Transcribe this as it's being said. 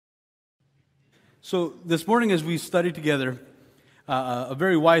So this morning as we study together, a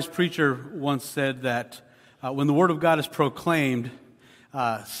very wise preacher once said that when the Word of God is proclaimed,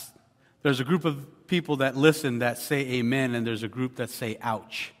 there's a group of people that listen that say amen, and there's a group that say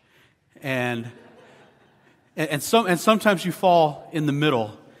ouch. And sometimes you fall in the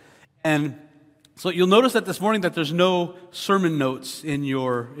middle. And so you'll notice that this morning that there's no sermon notes in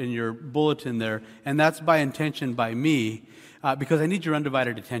your bulletin there, and that's by intention by me, because I need your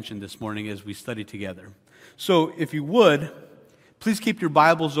undivided attention this morning as we study together. So if you would, please keep your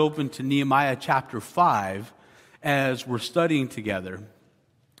Bibles open to Nehemiah chapter 5 as we're studying together.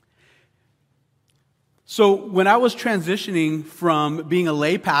 So when I was transitioning from being a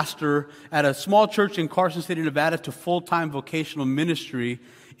lay pastor at a small church in Carson City, Nevada, to full-time vocational ministry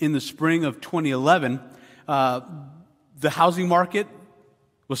in the spring of 2011, the housing market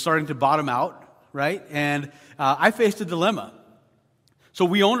was starting to bottom out, right? And I faced a dilemma. So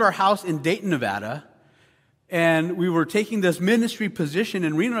we owned our house in Dayton, Nevada, and we were taking this ministry position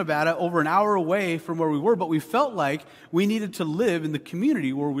in Reno, Nevada, over an hour away from where we were, but we felt like we needed to live in the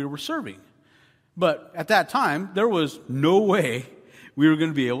community where we were serving. But at that time, there was no way we were going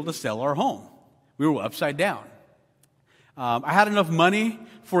to be able to sell our home. We were upside down. I had enough money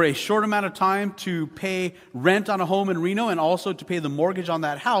for a short amount of time to pay rent on a home in Reno and also to pay the mortgage on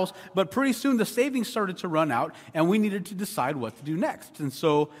that house, but pretty soon the savings started to run out and we needed to decide what to do next. And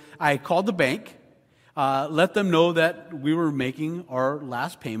so I called the bank, let them know that we were making our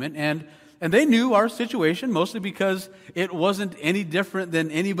last payment, and they knew our situation, mostly because it wasn't any different than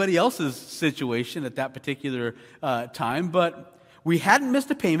anybody else's situation at that particular time, but we hadn't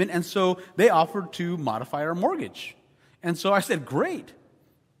missed a payment, and so they offered to modify our mortgage. And so I said, great.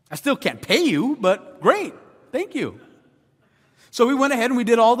 I still can't pay you, but great. Thank you. So we went ahead and we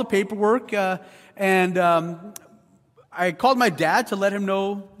did all the paperwork, and I called my dad to let him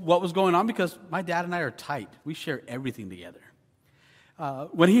know what was going on, because my dad and I are tight. We share everything together.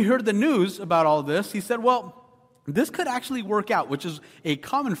 When he heard the news about all this, he said, well, this could actually work out, which is a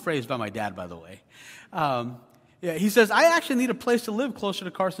common phrase by my dad, by the way. He says, I actually need a place to live closer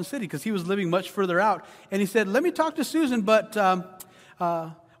to Carson City, because he was living much further out. And he said, let me talk to Susan, but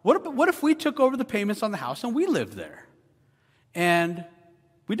what if we took over the payments on the house and we lived there? And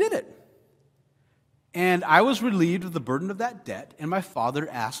we did it. And I was relieved of the burden of that debt, and my father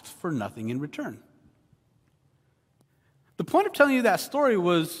asked for nothing in return. The point of telling you that story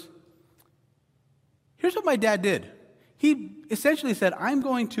was, here's what my dad did. He essentially said, I'm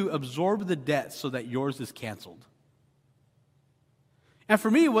going to absorb the debt so that yours is canceled. And for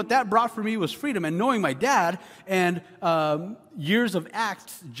me, what that brought for me was freedom. And knowing my dad and years of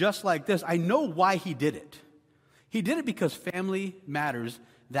acts just like this, I know why he did it. He did it because family matters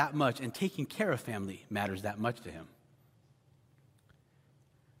that much, and taking care of family matters that much to him.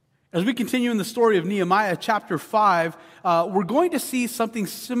 As we continue in the story of Nehemiah chapter 5, we're going to see something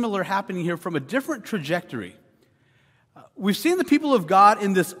similar happening here from a different trajectory. We've seen the people of God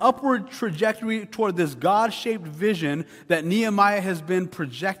in this upward trajectory toward this God-shaped vision that Nehemiah has been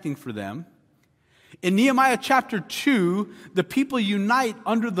projecting for them. In Nehemiah chapter 2, the people unite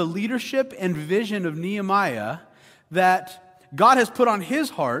under the leadership and vision of Nehemiah that God has put on his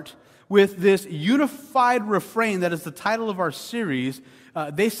heart with this unified refrain that is the title of our series.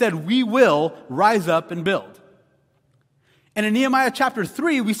 They said, we will rise up and build. And in Nehemiah chapter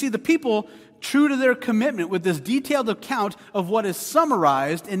 3, we see the people true to their commitment with this detailed account of what is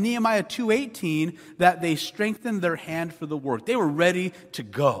summarized in Nehemiah 2:18, that they strengthened their hand for the work. They were ready to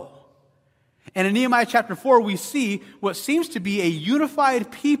go. And in Nehemiah chapter 4, we see what seems to be a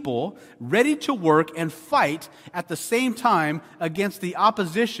unified people ready to work and fight at the same time against the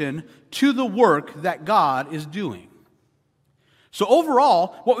opposition to the work that God is doing. So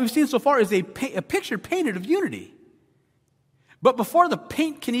overall, what we've seen so far is a picture painted of unity. But before the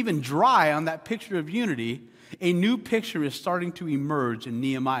paint can even dry on that picture of unity, a new picture is starting to emerge in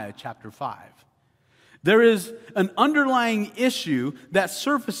Nehemiah chapter 5. There is an underlying issue that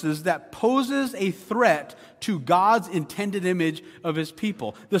surfaces that poses a threat to God's intended image of his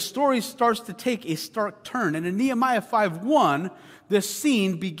people. The story starts to take a stark turn. And in Nehemiah 5:1, this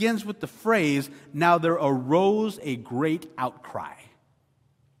scene begins with the phrase, now there arose a great outcry.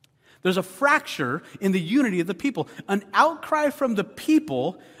 There's a fracture in the unity of the people, an outcry from the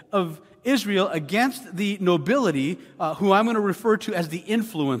people of Israel against the nobility, who I'm going to refer to as the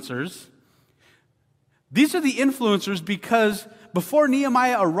influencers. These are the influencers because before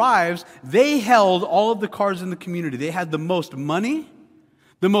Nehemiah arrives, they held all of the cards in the community. They had the most money,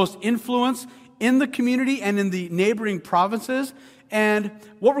 the most influence in the community and in the neighboring provinces. And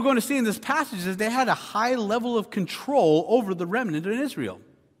what we're going to see in this passage is they had a high level of control over the remnant in Israel.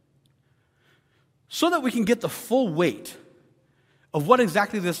 so that we can get the full weight of what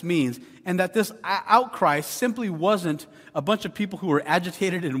exactly this means, and that this outcry simply wasn't a bunch of people who were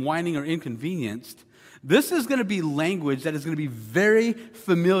agitated and whining or inconvenienced. This is going to be language that is going to be very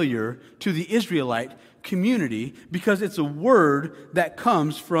familiar to the Israelite community because it's a word that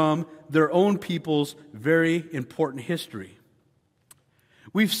comes from their own people's very important history.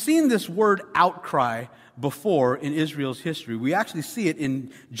 We've seen this word outcry before in Israel's history. We actually see it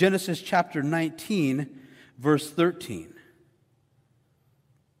in Genesis chapter 19, verse 13.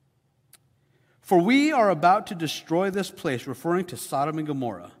 For we are about to destroy this place, referring to Sodom and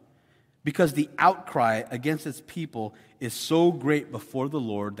Gomorrah, because the outcry against its people is so great before the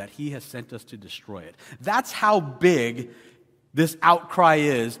Lord that he has sent us to destroy it. That's how big this outcry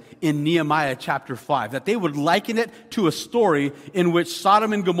is in Nehemiah chapter 5, that they would liken it to a story in which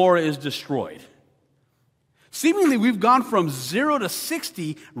Sodom and Gomorrah is destroyed. Seemingly, we've gone from 0 to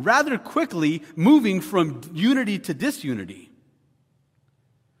 60 rather quickly, moving from unity to disunity.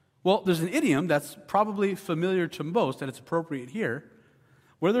 Well, there's an idiom that's probably familiar to most, and it's appropriate here.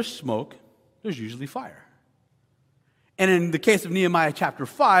 Where there's smoke, there's usually fire. And in the case of Nehemiah chapter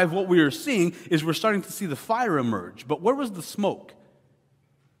 5, what we are seeing is we're starting to see the fire emerge. But where was the smoke?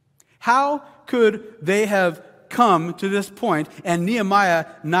 How could they have come to this point and Nehemiah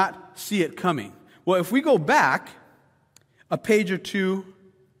not see it coming? Well, if we go back a page or two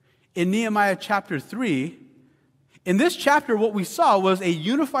in Nehemiah chapter 3, in this chapter, what we saw was a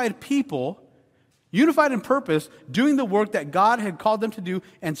unified people, unified in purpose, doing the work that God had called them to do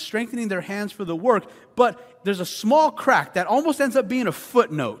and strengthening their hands for the work. But there's a small crack that almost ends up being a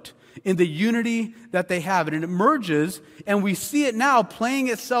footnote in the unity that they have. And it emerges, and we see it now playing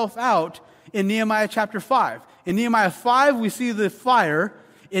itself out in Nehemiah chapter 5. In Nehemiah 5, we see the fire.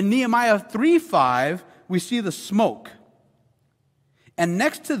 In Nehemiah 3:5, we see the smoke. And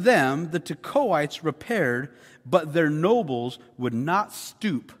next to them, the Tekoites repaired, but their nobles would not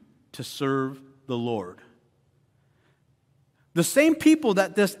stoop to serve the Lord. The same people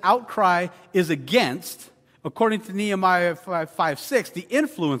that this outcry is against, according to Nehemiah 5:6, the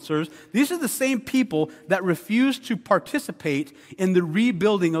influencers, these are the same people that refuse to participate in the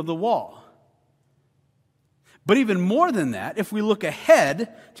rebuilding of the wall. But even more than that, if we look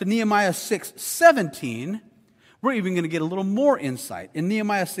ahead to Nehemiah 6:17, we're even going to get a little more insight. In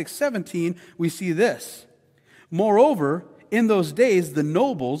Nehemiah 6:17, we see this. Moreover, in those days, the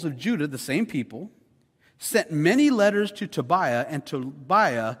nobles of Judah, the same people, sent many letters to Tobiah, and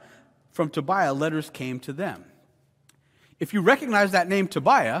from Tobiah letters came to them. If you recognize that name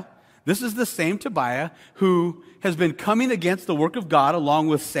Tobiah, this is the same Tobiah who has been coming against the work of God along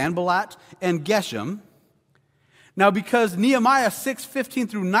with Sanballat and Geshem. Now, because Nehemiah 6:15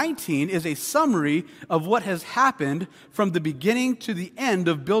 through 19 is a summary of what has happened from the beginning to the end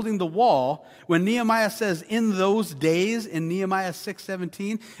of building the wall, when Nehemiah says, in those days, in Nehemiah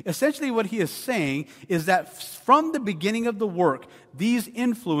 6:17, essentially what he is saying is that from the beginning of the work, these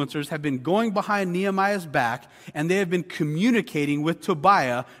influencers have been going behind Nehemiah's back, and they have been communicating with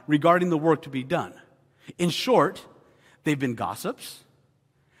Tobiah regarding the work to be done. In short, they've been gossips.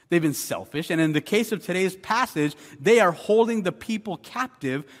 They've been selfish, and in the case of today's passage, they are holding the people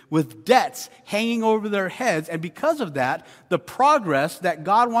captive with debts hanging over their heads, and because of that, the progress that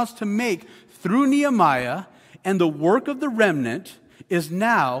God wants to make through Nehemiah and the work of the remnant is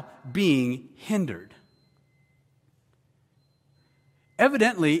now being hindered.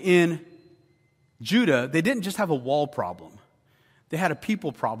 Evidently, in Judah, they didn't just have a wall problem. They had a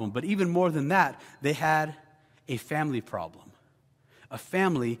people problem, but even more than that, they had a family problem. A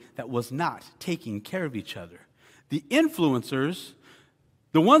family that was not taking care of each other. The influencers,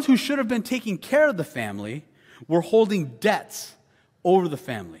 the ones who should have been taking care of the family, were holding debts over the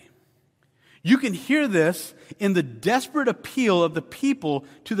family. You can hear this in the desperate appeal of the people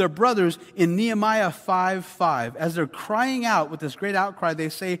to their brothers in Nehemiah 5:5. As they're crying out with this great outcry, they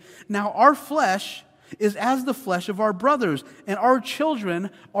say, now our flesh is as the flesh of our brothers, and our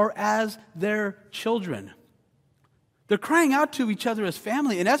children are as their children. They're crying out to each other as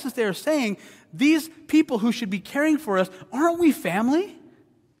family. In essence, they are saying, these people who should be caring for us, aren't we family?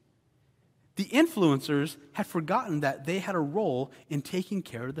 The influencers had forgotten that they had a role in taking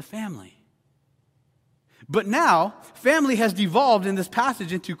care of the family. But now, family has devolved in this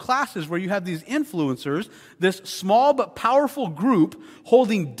passage into classes where you have these influencers, this small but powerful group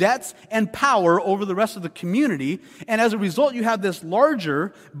holding debts and power over the rest of the community. And as a result, you have this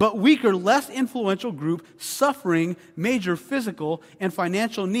larger but weaker, less influential group suffering major physical and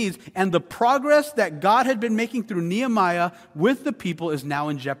financial needs. And the progress that God had been making through Nehemiah with the people is now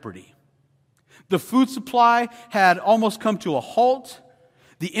in jeopardy. The food supply had almost come to a halt.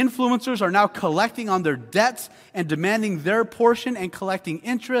 The influencers are now collecting on their debts and demanding their portion and collecting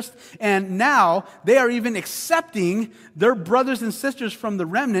interest. And now they are even accepting their brothers and sisters from the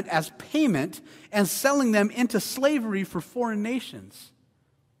remnant as payment and selling them into slavery for foreign nations.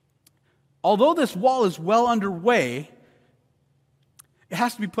 Although this wall is well underway, it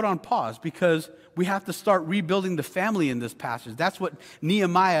has to be put on pause because we have to start rebuilding the family in this passage. That's what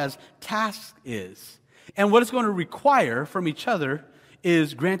Nehemiah's task is. And what it's going to require from each other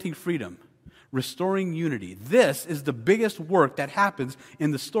is granting freedom, restoring unity. This is the biggest work that happens in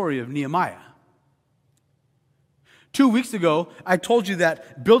the story of Nehemiah. 2 weeks ago, I told you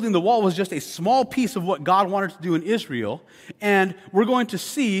that building the wall was just a small piece of what God wanted to do in Israel, and we're going to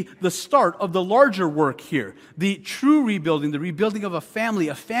see the start of the larger work here, the true rebuilding, the rebuilding of a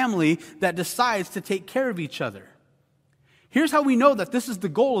family that decides to take care of each other. Here's how we know that this is the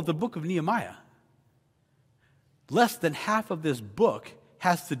goal of the book of Nehemiah. Less than half of this book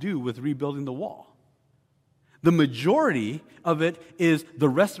has to do with rebuilding the wall. The majority of it is the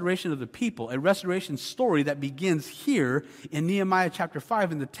restoration of the people, a restoration story that begins here in Nehemiah chapter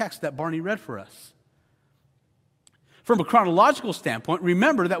 5 in the text that Barney read for us. From a chronological standpoint,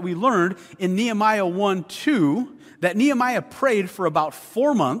 remember that we learned in Nehemiah 1:2 that Nehemiah prayed for about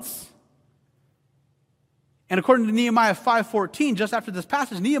 4 months. And according to Nehemiah 5:14, just after this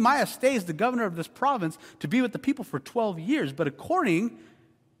passage, Nehemiah stays the governor of this province to be with the people for 12 years. But according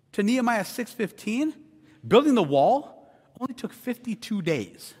to Nehemiah 6:15, building the wall only took 52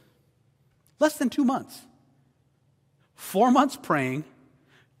 days. Less than 2 months. 4 months praying,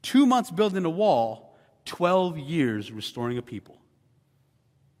 2 months building the wall, 12 years restoring a people.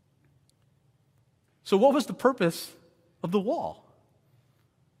 So what was the purpose of the wall?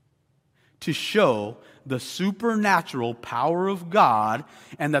 To show the supernatural power of God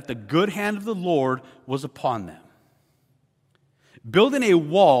and that the good hand of the Lord was upon them. Building a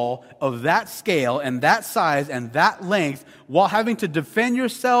wall of that scale and that size and that length while having to defend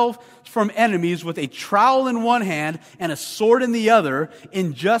yourself from enemies with a trowel in one hand and a sword in the other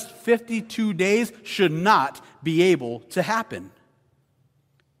in just 52 days should not be able to happen.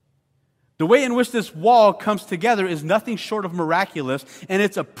 The way in which this wall comes together is nothing short of miraculous, and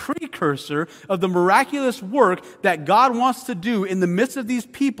it's a precursor of the miraculous work that God wants to do in the midst of these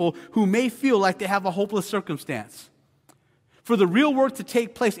people who may feel like they have a hopeless circumstance. For the real work to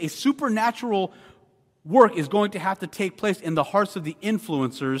take place, a supernatural work is going to have to take place in the hearts of the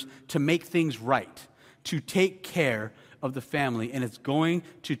influencers to make things right, to take care of the family, and it's going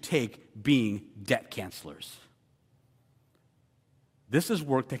to take being debt cancelers. This is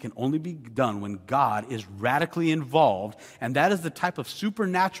work that can only be done when God is radically involved, and that is the type of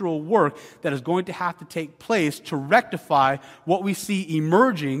supernatural work that is going to have to take place to rectify what we see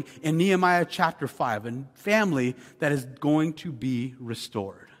emerging in Nehemiah chapter 5, a family that is going to be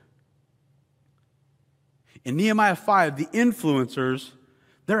restored. In Nehemiah 5, the influencers,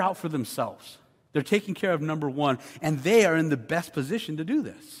 they're out for themselves. They're taking care of number one, and they are in the best position to do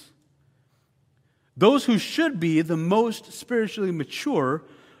this. Those who should be the most spiritually mature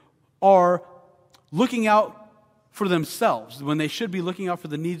are looking out for themselves when they should be looking out for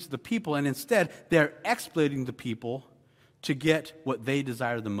the needs of the people, and instead they're exploiting the people to get what they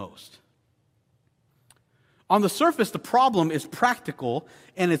desire the most. On the surface, the problem is practical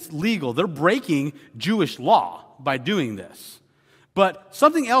and it's legal. They're breaking Jewish law by doing this. But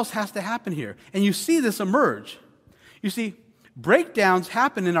something else has to happen here, and you see this emerge. You see, breakdowns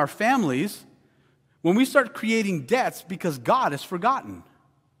happen in our families when we start creating debts because God is forgotten.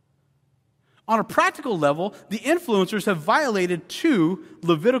 On a practical level, the influencers have violated 2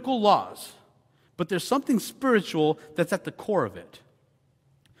 Levitical laws, but there's something spiritual that's at the core of it.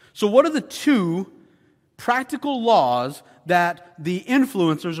 So what are the 2 practical laws that the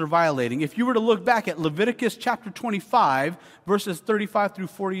influencers are violating? If you were to look back at Leviticus chapter 25, verses 35 through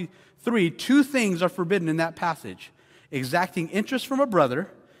 43, 2 things are forbidden in that passage: exacting interest from a brother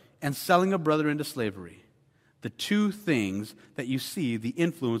and selling a brother into slavery. The 2 things that you see the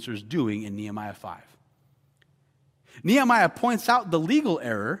influencers doing in Nehemiah 5. Nehemiah points out the legal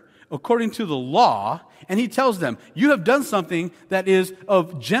error according to the law, and he tells them, you have done something that is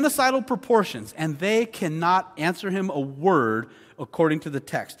of genocidal proportions, and they cannot answer him a word according to the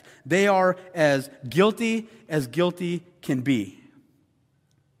text. They are as guilty can be.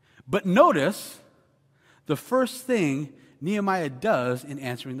 But notice the first thing Nehemiah does in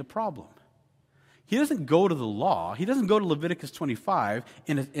answering the problem. He doesn't go to the law. He doesn't go to Leviticus 25.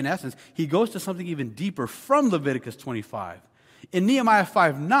 In essence, he goes to something even deeper from Leviticus 25. In Nehemiah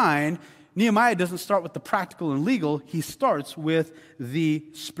 5:9, Nehemiah doesn't start with the practical and legal. He starts with the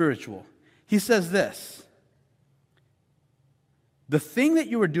spiritual. He says this: The thing that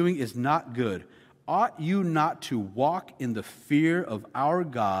you are doing is not good. Ought you not to walk in the fear of our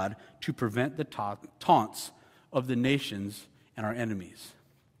God to prevent the taunts of the nations and our enemies?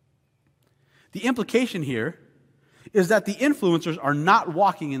 The implication here is that the influencers are not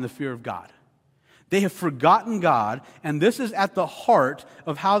walking in the fear of God. They have forgotten God, and this is at the heart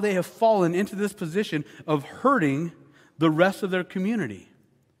of how they have fallen into this position of hurting the rest of their community.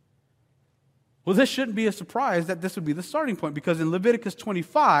 Well, this shouldn't be a surprise that this would be the starting point, because in Leviticus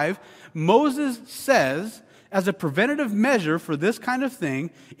 25, Moses says, as a preventative measure for this kind of thing,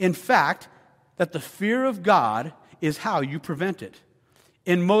 in fact, that the fear of God is how you prevent it.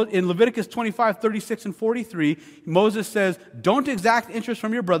 In Leviticus 25, 36, and 43, Moses says, don't exact interest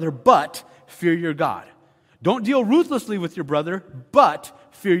from your brother, but fear your God. Don't deal ruthlessly with your brother, but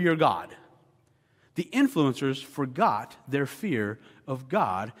fear your God. The influencers forgot their fear of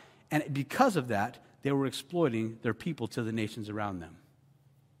God, and because of that, they were exploiting their people to the nations around them.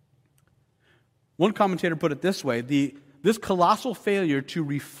 One commentator put it this way: this colossal failure to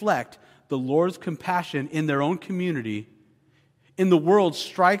reflect the Lord's compassion in their own community, in the world,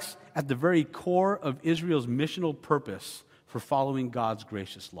 strikes at the very core of Israel's missional purpose for following God's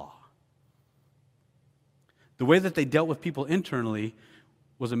gracious law. The way that they dealt with people internally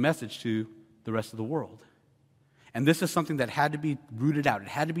was a message to the rest of the world. And this is something that had to be rooted out. It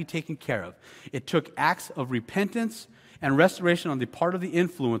had to be taken care of. It took acts of repentance and restoration on the part of the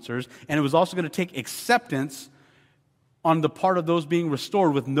influencers, and it was also going to take acceptance on the part of those being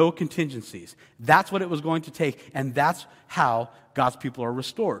restored with no contingencies. That's what it was going to take, and that's how God's people are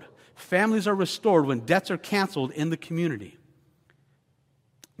restored. Families are restored when debts are canceled in the community.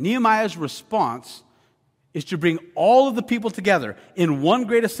 Nehemiah's response is to bring all of the people together in one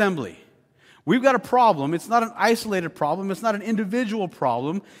great assembly. We've got a problem. It's not an isolated problem. It's not an individual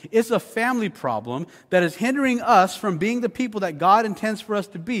problem. It's a family problem that is hindering us from being the people that God intends for us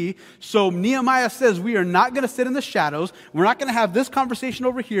to be. So Nehemiah says we are not going to sit in the shadows. We're not going to have this conversation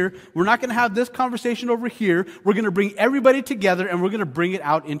over here. We're not going to have this conversation over here. We're going to bring everybody together, and we're going to bring it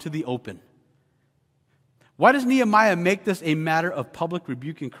out into the open. Why does Nehemiah make this a matter of public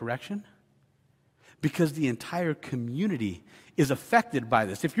rebuke and correction? Because the entire community is affected by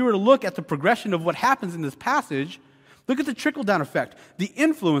this. If you were to look at the progression of what happens in this passage, look at the trickle-down effect. The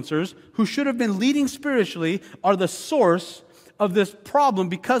influencers who should have been leading spiritually are the source of this problem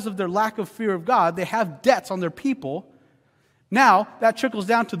because of their lack of fear of God. They have debts on their people. Now, that trickles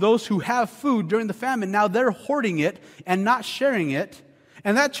down to those who have food during the famine. Now they're hoarding it and not sharing it.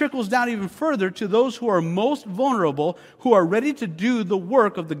 And that trickles down even further to those who are most vulnerable, who are ready to do the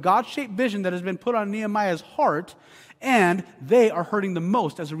work of the God-shaped vision that has been put on Nehemiah's heart, and they are hurting the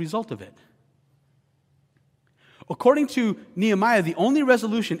most as a result of it. According to Nehemiah, the only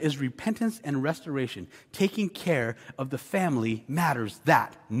resolution is repentance and restoration. Taking care of the family matters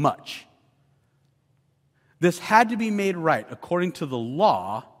that much. This had to be made right according to the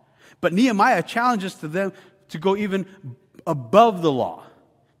law, but Nehemiah challenges to them to go even above the law,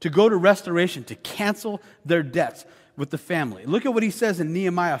 to go to restoration, to cancel their debts with the family. Look at what he says in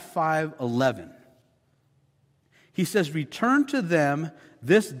Nehemiah 5:11. He says, return to them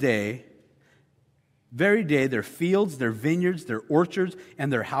this day, very day, their fields, their vineyards, their orchards,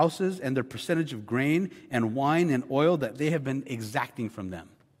 and their houses, and their percentage of grain and wine and oil that they have been exacting from them.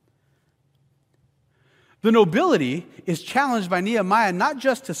 The nobility is challenged by Nehemiah not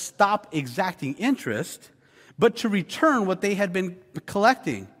just to stop exacting interest, but to return what they had been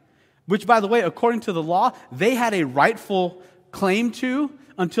collecting, which, by the way, according to the law, they had a rightful claim to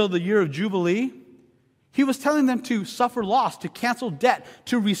until the year of Jubilee. He was telling them to suffer loss, to cancel debt,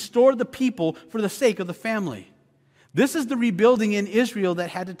 to restore the people for the sake of the family. This is the rebuilding in Israel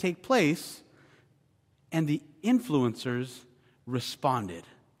that had to take place, and the influencers responded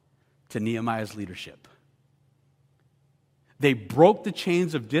to Nehemiah's leadership. They broke the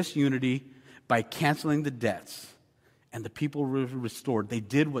chains of disunity by canceling the debts, and the people were restored. They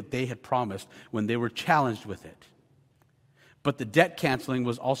did what they had promised when they were challenged with it. But the debt canceling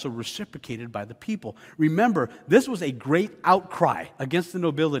was also reciprocated by the people. Remember, this was a great outcry against the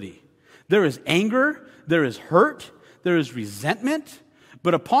nobility. There is anger, there is hurt, there is resentment,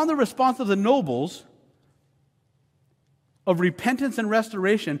 but upon the response of the nobles of repentance and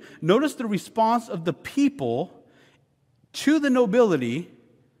restoration, notice the response of the people to the nobility,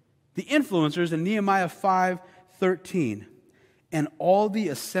 the influencers, in Nehemiah 5:13. And all the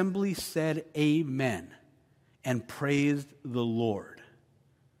assembly said, Amen, and praised the Lord.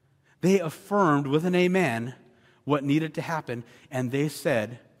 They affirmed with an amen what needed to happen, and they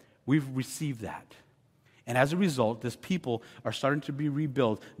said, we've received that. And as a result, this people are starting to be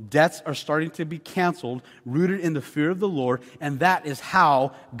rebuilt. Debts are starting to be canceled, rooted in the fear of the Lord, and that is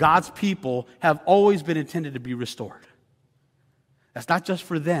how God's people have always been intended to be restored. That's not just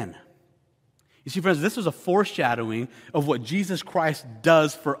for then. You see, friends, this is a foreshadowing of what Jesus Christ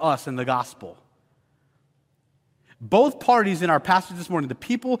does for us in the gospel. Both parties in our passage this morning, the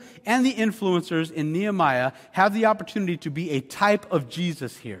people and the influencers in Nehemiah, have the opportunity to be a type of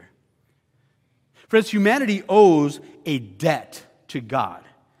Jesus here. Friends, humanity owes a debt to God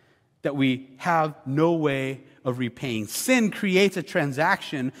that we have no way of repaying. Sin creates a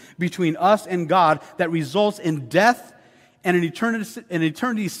transaction between us and God that results in death and an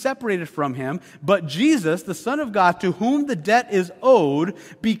eternity separated from Him. But Jesus, the Son of God, to whom the debt is owed,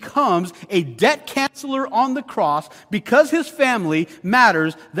 becomes a debt canceller on the cross because His family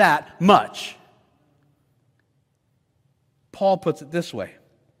matters that much. Paul puts it this way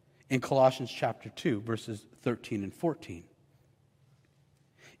in Colossians chapter 2, verses 13 and 14.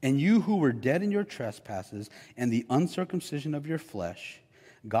 And you who were dead in your trespasses and the uncircumcision of your flesh,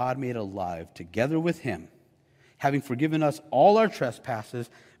 God made alive together with Him, having forgiven us all our trespasses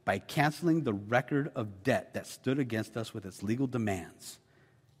by canceling the record of debt that stood against us with its legal demands.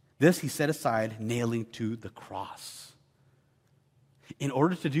 This He set aside, nailing to the cross. In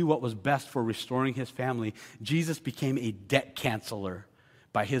order to do what was best for restoring His family, Jesus became a debt canceller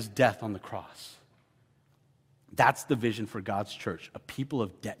by His death on the cross. That's the vision for God's church, a people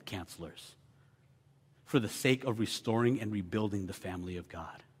of debt cancelers for the sake of restoring and rebuilding the family of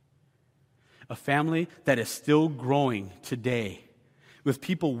God. A family that is still growing today with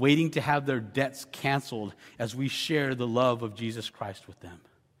people waiting to have their debts canceled as we share the love of Jesus Christ with them.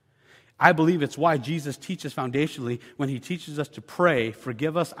 I believe it's why Jesus teaches foundationally when He teaches us to pray,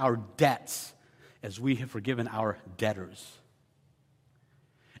 forgive us our debts as we have forgiven our debtors.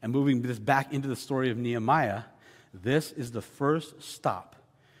 And moving this back into the story of Nehemiah, this is the first stop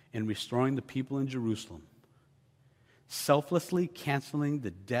in restoring the people in Jerusalem, selflessly canceling the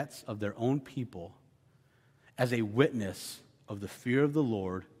debts of their own people as a witness of the fear of the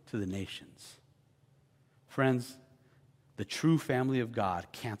Lord to the nations. Friends, the true family of God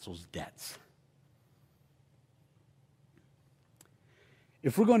cancels debts.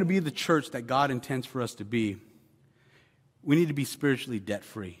 If we're going to be the church that God intends for us to be, we need to be spiritually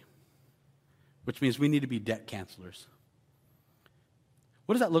debt-free, which means we need to be debt cancelers.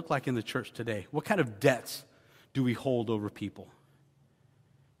 What does that look like in the church today? What kind of debts do we hold over people?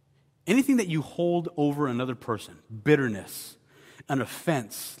 Anything that you hold over another person, bitterness, an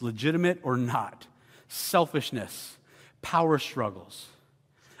offense, legitimate or not, selfishness, power struggles,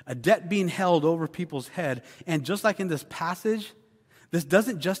 a debt being held over people's head. And just like in this passage, this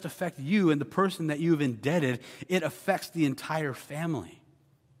doesn't just affect you and the person that you've indebted, it affects the entire family.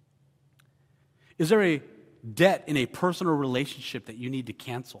 Is there a debt in a personal relationship that you need to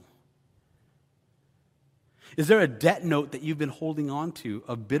cancel? Is there a debt note that you've been holding on to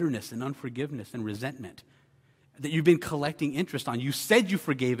of bitterness and unforgiveness and resentment that you've been collecting interest on? You said you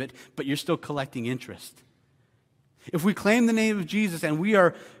forgave it, but you're still collecting interest. If we claim the name of Jesus and we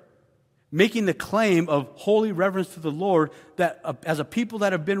are making the claim of holy reverence to the Lord, that as a people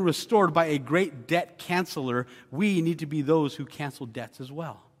that have been restored by a great debt canceller, we need to be those who cancel debts as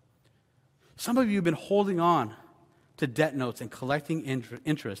well. Some of you have been holding on to debt notes and collecting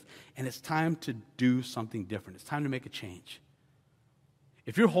interest, and it's time to do something different. It's time to make a change.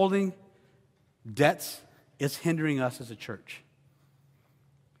 If you're holding debts, it's hindering us as a church.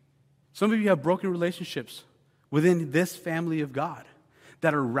 Some of you have broken relationships within this family of God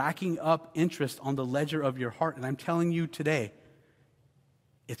that are racking up interest on the ledger of your heart. And I'm telling you today,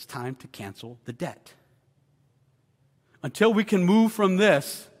 it's time to cancel the debt. Until we can move from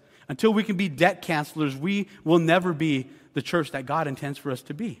this, until we can be debt cancelers, we will never be the church that God intends for us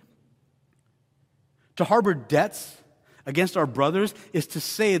to be. To harbor debts against our brothers is to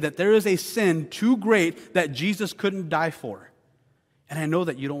say that there is a sin too great that Jesus couldn't die for. And I know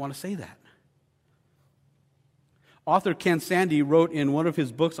that you don't want to say that. Author Ken Sande wrote in one of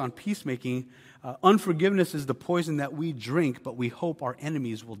his books on peacemaking, unforgiveness is the poison that we drink, but we hope our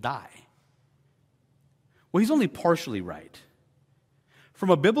enemies will die. Well, he's only partially right.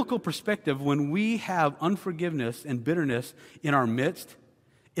 From a biblical perspective, when we have unforgiveness and bitterness in our midst,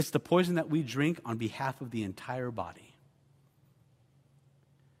 it's the poison that we drink on behalf of the entire body.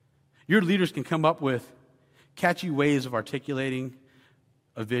 Your leaders can come up with catchy ways of articulating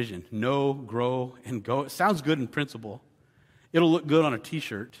a vision. Know, grow, and go. It sounds good in principle. It'll look good on a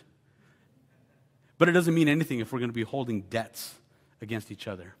t-shirt. But it doesn't mean anything if we're going to be holding debts against each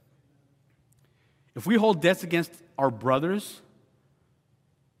other. If we hold debts against our brothers,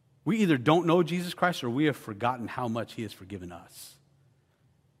 We either don't know Jesus Christ or we have forgotten how much he has forgiven us.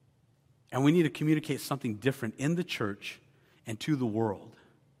 And we need to communicate something different in the church and to the world.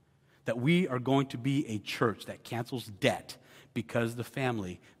 That we are going to be a church that cancels debt because the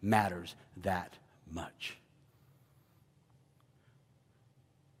family matters that much.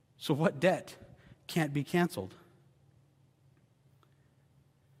 So what debt can't be canceled?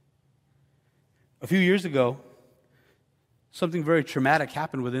 A few years ago, something very traumatic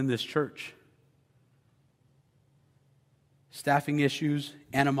happened within this church. Staffing issues,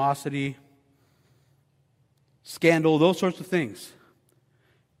 animosity, scandal, those sorts of things.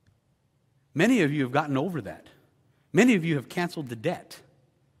 Many of you have gotten over that. Many of you have canceled the debt.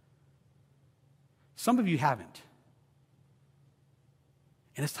 Some of you haven't.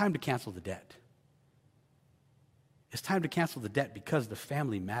 And it's time to cancel the debt. It's time to cancel the debt because the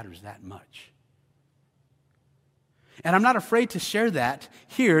family matters that much. And I'm not afraid to share that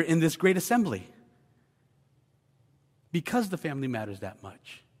here in this great assembly. Because the family matters that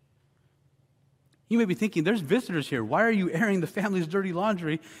much. You may be thinking, there's visitors here. Why are you airing the family's dirty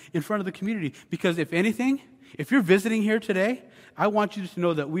laundry in front of the community? Because if anything, if you're visiting here today, I want you to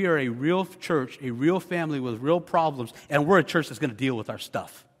know that we are a real church, a real family with real problems, and we're a church that's going to deal with our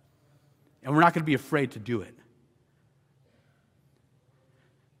stuff. And we're not going to be afraid to do it.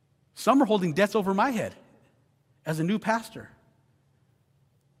 Some are holding debts over my head as a new pastor.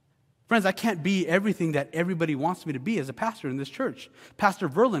 Friends, I can't be everything that everybody wants me to be as a pastor in this church. Pastor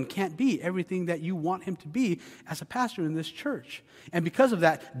Verlin can't be everything that you want him to be as a pastor in this church. And because of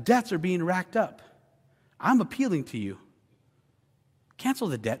that, debts are being racked up. I'm appealing to you. Cancel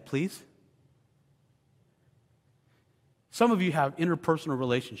the debt, please. Some of you have interpersonal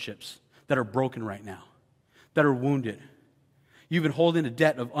relationships that are broken right now, that are wounded. You've been holding a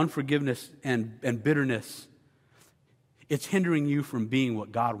debt of unforgiveness and bitterness. It's hindering you from being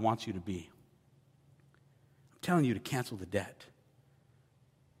what God wants you to be. I'm telling you to cancel the debt.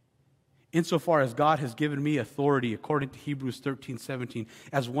 Insofar as God has given me authority, according to Hebrews 13:17,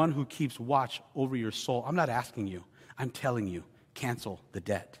 as one who keeps watch over your soul, I'm not asking you, I'm telling you, cancel the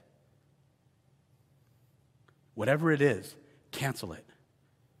debt. Whatever it is, cancel it.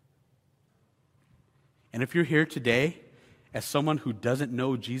 And if you're here today as someone who doesn't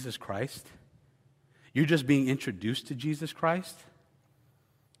know Jesus Christ, you're just being introduced to Jesus Christ,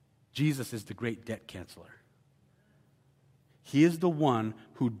 Jesus is the great debt canceler. He is the one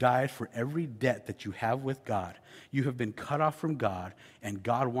who died for every debt that you have with God. You have been cut off from God, and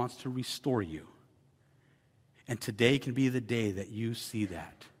God wants to restore you. And today can be the day that you see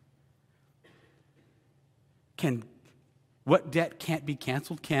that. What debt can't be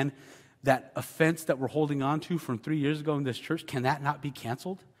canceled? Can that offense that we're holding on to from 3 years ago in this church, can that not be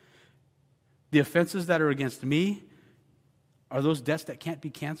canceled? The offenses that are against me, are those debts that can't be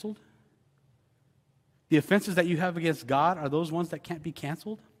canceled? The offenses that you have against God, are those ones that can't be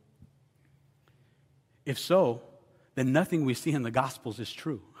canceled? If so, then nothing we see in the Gospels is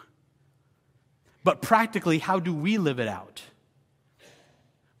true. But practically, how do we live it out?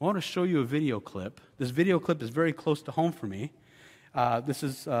 I want to show you a video clip. This video clip is very close to home for me. This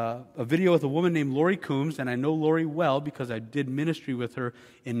is a video with a woman named Lori Coombs, and I know Lori well because I did ministry with her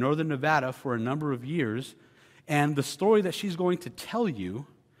in northern Nevada for a number of years. And the story that she's going to tell you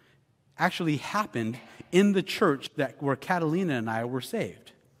actually happened in the church where Catalina and I were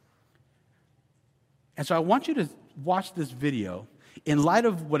saved. And so I want you to watch this video in light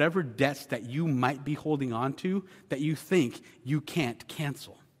of whatever debts that you might be holding on to that you think you can't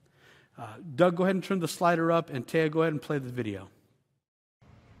cancel. Doug, go ahead and turn the slider up, and Taya, go ahead and play the video.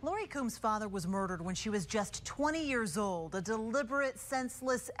 Lori Coombs' father was murdered when she was just 20 years old, a deliberate,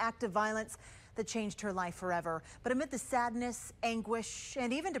 senseless act of violence that changed her life forever. But amid the sadness, anguish,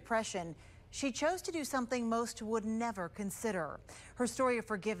 and even depression, she chose to do something most would never consider. Her story of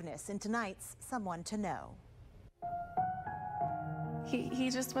forgiveness in tonight's Someone to Know. He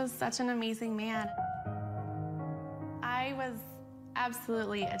just was such an amazing man. I was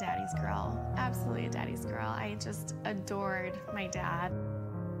absolutely a daddy's girl. Absolutely a daddy's girl. I just adored my dad.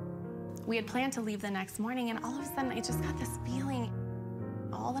 We had planned to leave the next morning, and all of a sudden I just got this feeling.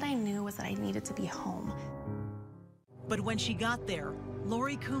 All that I knew was that I needed to be home. But when she got there,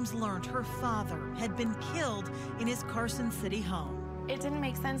 Lori Coombs learned her father had been killed in his Carson City home. It didn't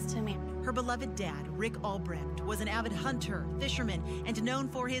make sense to me. Her beloved dad, Rick Albrecht, was an avid hunter, fisherman, and known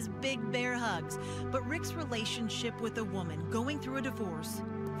for his big bear hugs. But Rick's relationship with a woman going through a divorce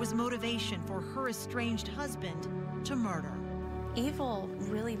was motivation for her estranged husband to murder. Evil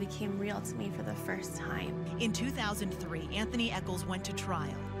really became real to me for the first time. In 2003, Anthony Eccles went to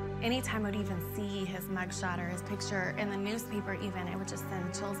trial. Anytime I would even see his mugshot or his picture in the newspaper even, it would just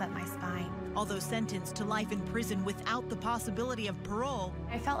send chills up my spine. Although sentenced to life in prison without the possibility of parole,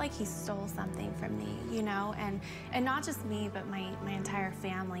 I felt like he stole something from me, you know, and not just me, but my entire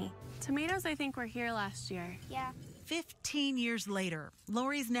family. Tomatoes, I think, were here last year. Yeah. 15 years later,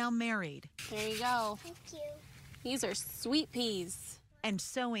 Lori's now married There you go. Thank you. These are sweet peas. and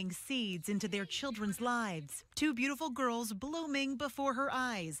sowing seeds into their children's lives. Two beautiful girls blooming before her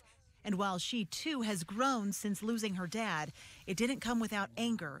eyes. And while she too has grown since losing her dad, it didn't come without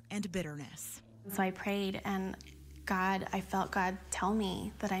anger and bitterness. So I prayed, and I felt God tell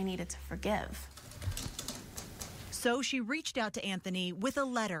me that I needed to forgive. So she reached out to Anthony with a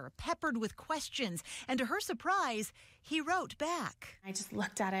letter peppered with questions, and to her surprise, he wrote back. I just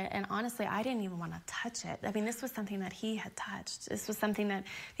looked at it, and honestly, I didn't even want to touch it. I mean, this was something that he had touched. This was something that,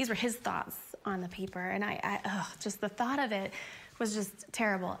 these were his thoughts on the paper, and just the thought of it was just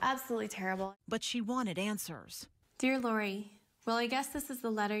terrible, absolutely terrible. But she wanted answers. Dear Lori, well, I guess this is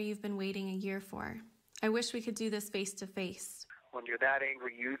the letter you've been waiting a year for. I wish we could do this face to face. When you're that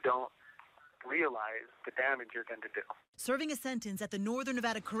angry, you don't realize the damage you're going to do. Serving a sentence at the Northern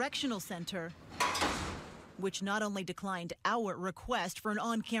Nevada Correctional Center, which not only declined our request for an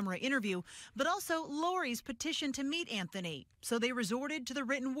on-camera interview, but also Lori's petition to meet Anthony. So they resorted to the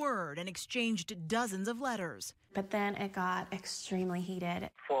written word and exchanged dozens of letters. But then it got extremely heated.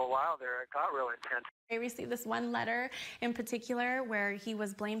 For a while there, it got real intense. I received this one letter in particular where he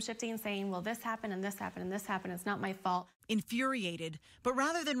was blame shifting, saying, well, this happened and this happened and this happened. It's not my fault. Infuriated, but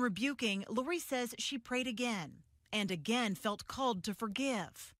rather than rebuking, Lori says she prayed again and again felt called to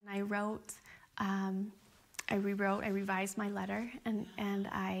forgive. And I wrote, I revised my letter, and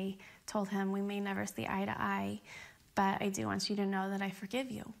I told him we may never see eye to eye, but I do want you to know that I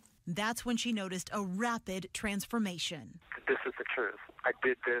forgive you. That's when she noticed a rapid transformation. This is the truth. I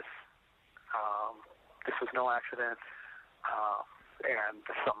did this. This was no accident. And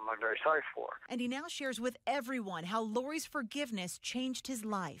this is something I'm very sorry for. And he now shares with everyone how Lori's forgiveness changed his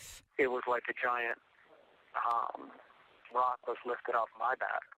life. It was like a giant rock was lifted off my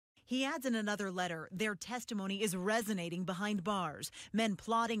back. He adds in another letter, their testimony is resonating behind bars. Men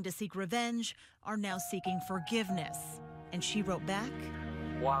plotting to seek revenge are now seeking forgiveness. And she wrote back,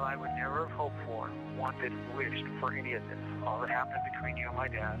 While I would never have hoped for, wanted, wished for any of this, all that happened between you and my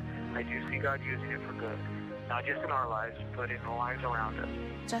dad, I do see God using it for good. Not just in our lives, but in the lives around us.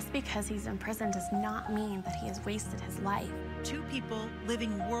 Just because he's in prison does not mean that he has wasted his life. Two people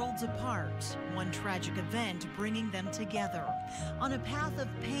living worlds apart, one tragic event bringing them together, on a path of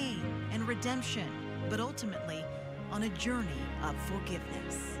pain and redemption, but ultimately on a journey of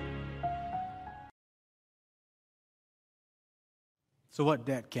forgiveness. So what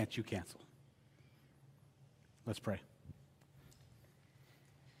debt can't you cancel? Let's pray.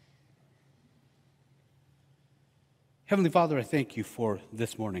 Heavenly Father, I thank you for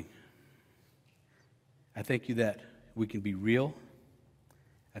this morning. I thank you that we can be real.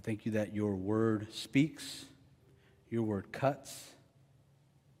 I thank you that your word speaks, your word cuts.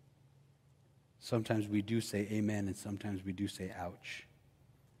 Sometimes we do say amen, and sometimes we do say ouch.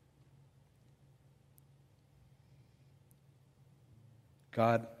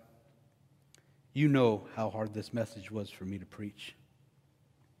 God, you know how hard this message was for me to preach.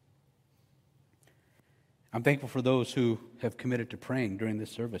 I'm thankful for those who have committed to praying during this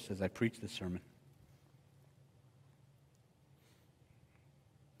service as I preach this sermon.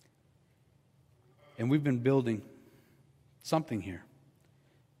 And we've been building something here.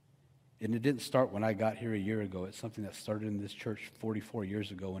 And it didn't start when I got here a year ago. It's something that started in this church 44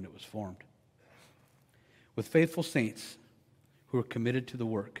 years ago when it was formed. With faithful saints who are committed to the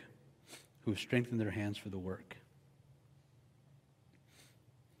work, who have strengthened their hands for the work.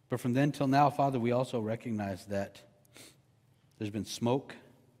 But from then till now, Father, we also recognize that there's been smoke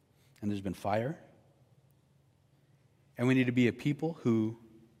and there's been fire. And we need to be a people who,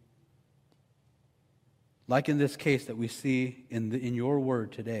 like in this case that we see in your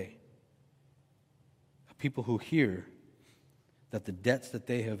word today, a people who hear that the debts that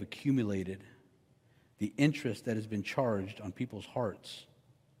they have accumulated, the interest that has been charged on people's hearts,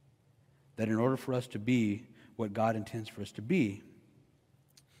 that in order for us to be what God intends for us to be,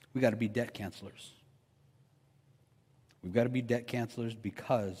 we got to be debt cancelers. We've got to be debt cancelers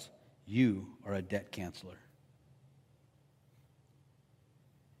because you are a debt canceler.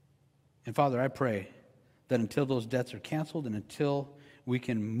 And Father, I pray that until those debts are canceled and until we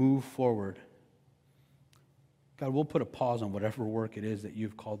can move forward, God, we'll put a pause on whatever work it is that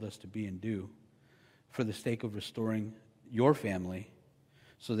you've called us to be and do for the sake of restoring your family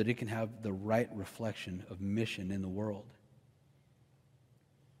so that it can have the right reflection of mission in the world.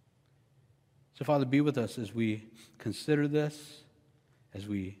 So, Father, be with us as we consider this, as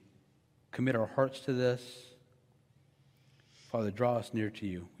we commit our hearts to this. Father, draw us near to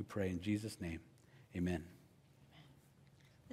you, we pray in Jesus' name. Amen.